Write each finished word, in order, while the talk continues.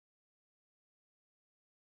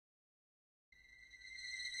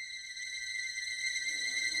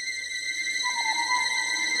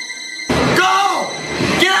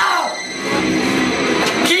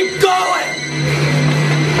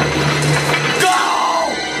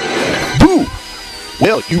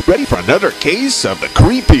Well, you ready for another case of the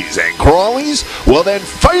creepies and crawlies? Well then,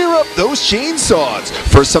 fire up those chainsaws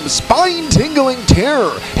for some spine-tingling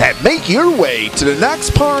terror and make your way to the Knox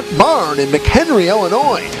Park Barn in McHenry,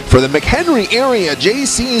 Illinois for the McHenry Area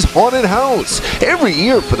Jaycees Haunted House. Every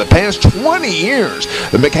year for the past 20 years,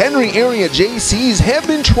 the McHenry Area Jaycees have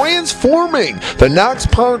been transforming the Knox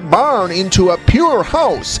Park Barn into a pure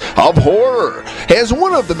house of horror. As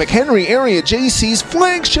one of the McHenry Area Jaycees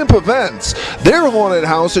flagship events, their haunted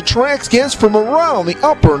house attracts guests from around the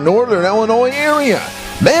upper northern Illinois area.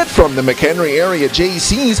 Matt from the McHenry Area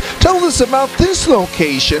Jaycees tells us about this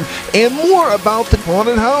location and more about the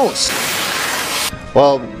haunted house.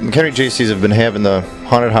 Well, McHenry Jaycees have been having the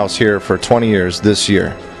haunted house here for 20 years this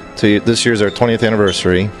year. So this year's our 20th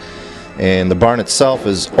anniversary, and the barn itself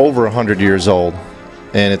is over 100 years old,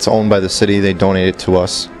 and it's owned by the city. They donate it to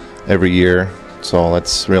us every year, so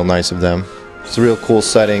that's real nice of them. It's a real cool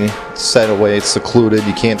setting. It's set away, it's secluded.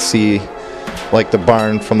 You can't see like the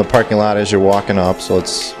barn from the parking lot as you're walking up, so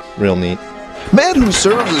it's real neat. Matt, who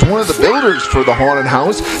serves as one of the builders for the haunted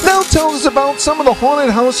house, now tells us about some of the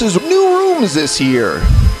haunted house's new rooms this year.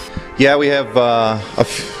 Yeah, we have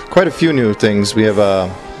quite a few new things. We have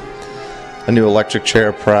a new electric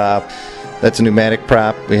chair prop. That's a pneumatic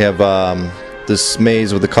prop. We have this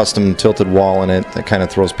maze with a custom tilted wall in it that kind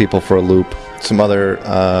of throws people for a loop. Some other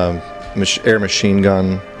air machine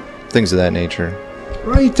gun, things of that nature.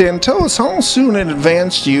 Right, then tell us, how soon in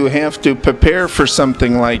advance do you have to prepare for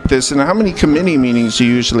something like this, and how many committee meetings do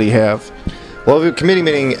you usually have? Well, we have a committee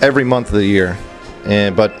meeting every month of the year,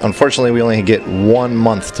 but unfortunately we only get 1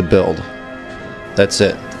 month to build. That's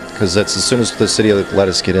it, because that's as soon as the city will let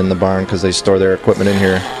us get in the barn, because they store their equipment in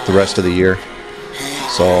here the rest of the year.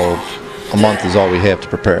 So a month is all we have to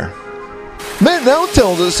prepare. Matt now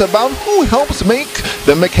tells us about who helps make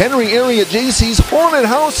the McHenry Area Jaycees Haunted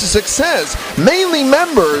House a success, mainly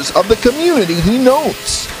members of the community, he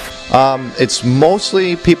notes. It's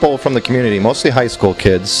mostly people from the community, mostly high school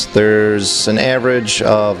kids. There's an average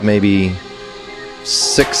of maybe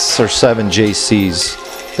 6 or 7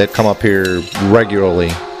 Jaycees that come up here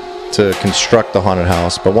regularly to construct the haunted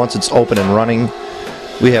house, but once it's open and running,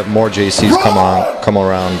 we have more Jaycees come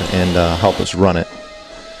around and help us run it.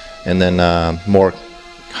 And then more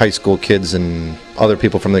high school kids and other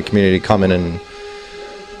people from the community come in and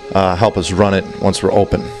help us run it once we're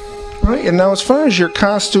open. Right, and now as far as your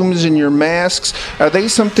costumes and your masks, are they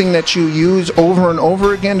something that you use over and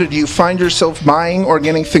over again, or do you find yourself buying or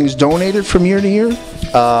getting things donated from year to year?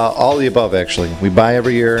 All the above, actually. We buy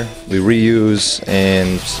every year, we reuse,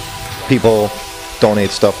 and people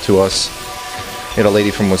donate stuff to us. We had a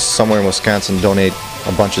lady from somewhere in Wisconsin donate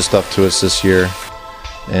a bunch of stuff to us this year.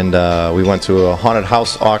 And we went to a haunted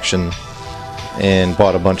house auction and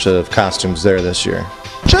bought a bunch of costumes there this year.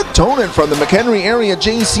 Chuck Tonin from the McHenry Area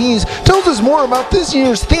Jaycees tells us more about this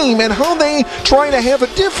year's theme and how they try to have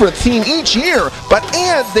a different theme each year, but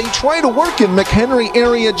as they try to work in McHenry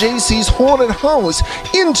Area Jaycees Haunted House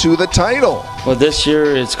into the title. Well, this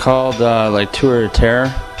year it's called like Tour of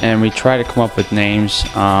Terror, and we try to come up with names.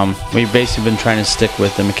 We've basically been trying to stick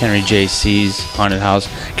with the McHenry Jaycees Haunted House,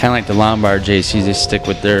 kind of like the Lombard Jaycees. They stick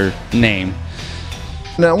with their name.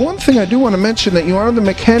 Now, one thing I do want to mention, that you are the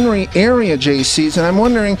McHenry Area Jaycees, and I'm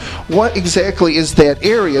wondering what exactly is that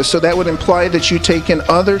area, so that would imply that you take in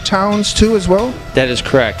other towns too as well? That is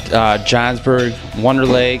correct. Johnsburg, Wonder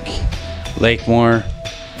Lake, Lakemore,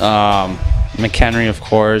 McHenry, of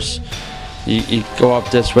course. You go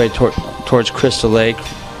up this way towards Crystal Lake.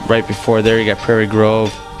 Right before there you got Prairie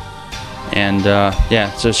Grove, and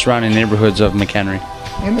yeah, it's the surrounding neighborhoods of McHenry.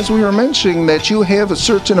 And as we were mentioning, that you have a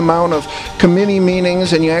certain amount of committee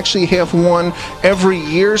meetings, and you actually have one every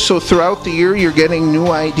year, so throughout the year you're getting new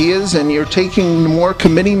ideas and you're taking more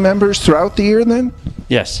committee members throughout the year then?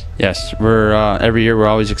 Yes. We're every year we're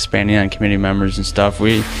always expanding on committee members and stuff.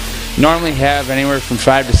 We normally have anywhere from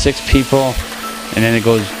 5 to 6 people, and then it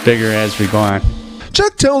goes bigger as we go on.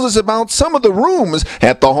 Chuck tells us about some of the rooms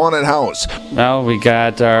at the haunted house. Well, we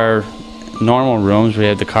got our normal rooms. We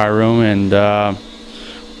have the car room, and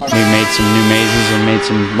we made some new mazes and made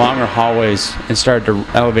some longer hallways and started to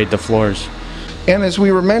elevate the floors. And as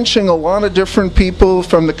we were mentioning, a lot of different people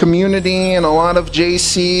from the community and a lot of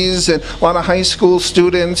Jaycees and a lot of high school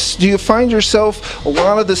students. Do you find yourself a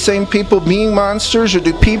lot of the same people being monsters, or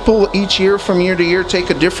do people each year from year to year take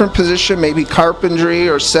a different position, maybe carpentry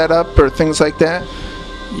or setup or things like that?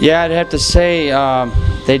 Yeah, I'd have to say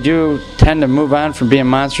they do tend to move on from being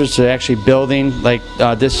monsters to actually building. Like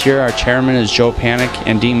this year, our chairman is Joe Panic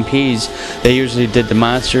and Dean Pease. They usually did the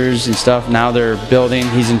monsters and stuff. Now they're building.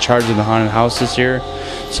 He's in charge of the haunted house this year.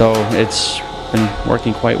 So it's been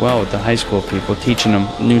working quite well with the high school people, teaching them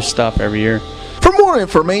new stuff every year. For more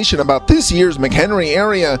information about this year's McHenry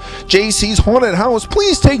area Jaycees Haunted House,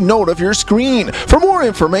 please take note of your screen. For more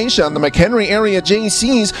information on the McHenry area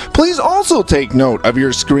Jaycees, please also take note of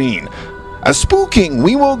your screen. A spooking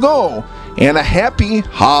we will go, and a happy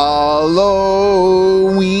Halloween.